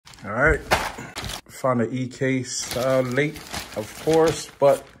All right, found the E-case late, of course,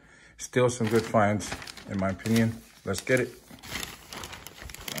 but still some good finds in my opinion. Let's get it.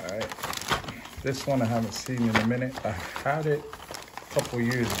 All right, this one I haven't seen in a minute. I had it a couple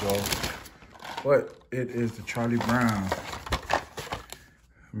years ago, but it is the Charlie Brown. I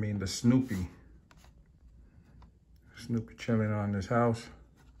mean the Snoopy. Snoopy chilling on this house.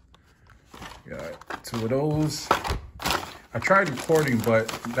 Got two of those. I tried recording, but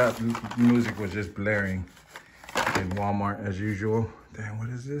that music was just blaring in Walmart as usual. Damn, what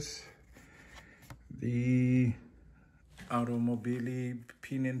is this? The Automobili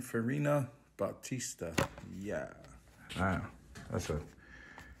Pininfarina Bautista. Yeah. Wow, that's a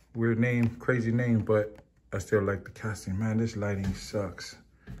weird name, crazy name, but I still like the casting. Man, this lighting sucks.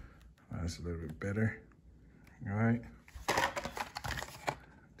 That's a little bit better. All right.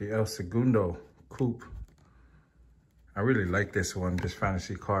 The El Segundo Coupe. I really like this one, this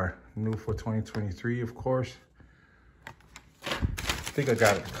fantasy car. New for 2023, of course. I think I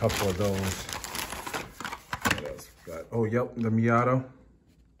got a couple of those. What else we got? Oh, yep, the Miata.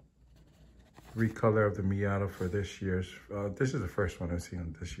 Recolor of the Miata for this year's. This is the first one I've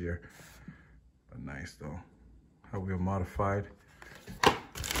seen this year. But nice, though. How we modified.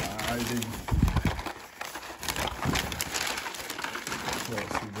 I didn't. What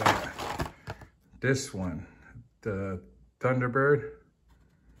else we got? This one. The Thunderbird.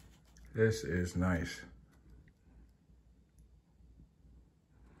 This is nice.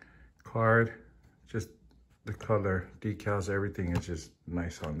 Card, just the color, decals, everything is just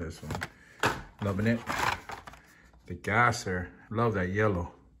nice on this one. Loving it. The Gasser, love that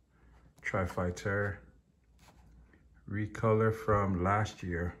yellow. Tri-Fighter. Recolor from last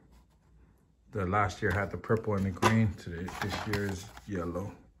year. The last year had the purple and the green. Today, this year is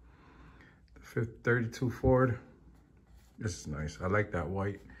yellow. The 32 Ford. This is nice. I like that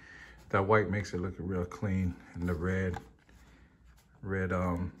white. That white makes it look real clean. And the red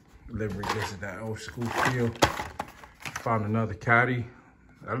livery gives it that old school feel. Found another caddy.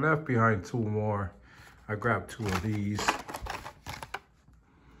 I left behind two more. I grabbed two of these.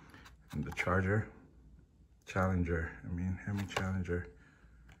 And the Challenger. Hemi Challenger.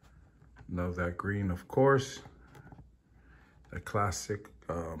 Love that green, of course. The classic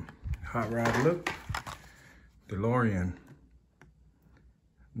hot rod look. DeLorean.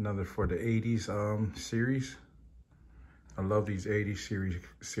 Another for the 80s series. I love these 80s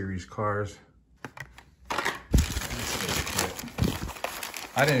series cars.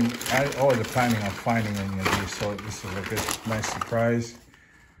 I wasn't planning on finding any of these, so this is a good, nice surprise.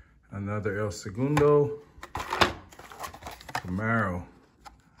 Another El Segundo. Camaro.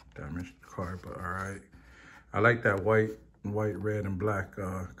 Damaged car, but all right. I like that white, red, and black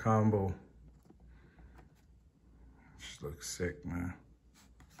combo. Just looks sick, man.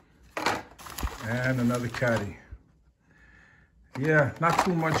 And another caddy. Yeah, not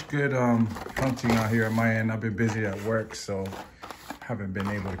too much good hunting out here at my end. I've been busy at work, so haven't been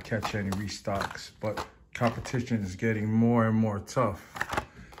able to catch any restocks. But competition is getting more and more tough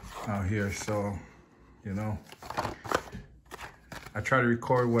out here, so, you know. I try to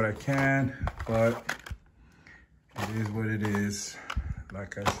record what I can, but it is what it is.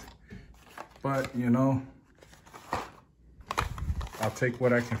 But, you know, I'll take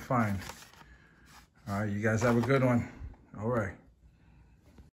what I can find. All right, you guys have a good one. All right.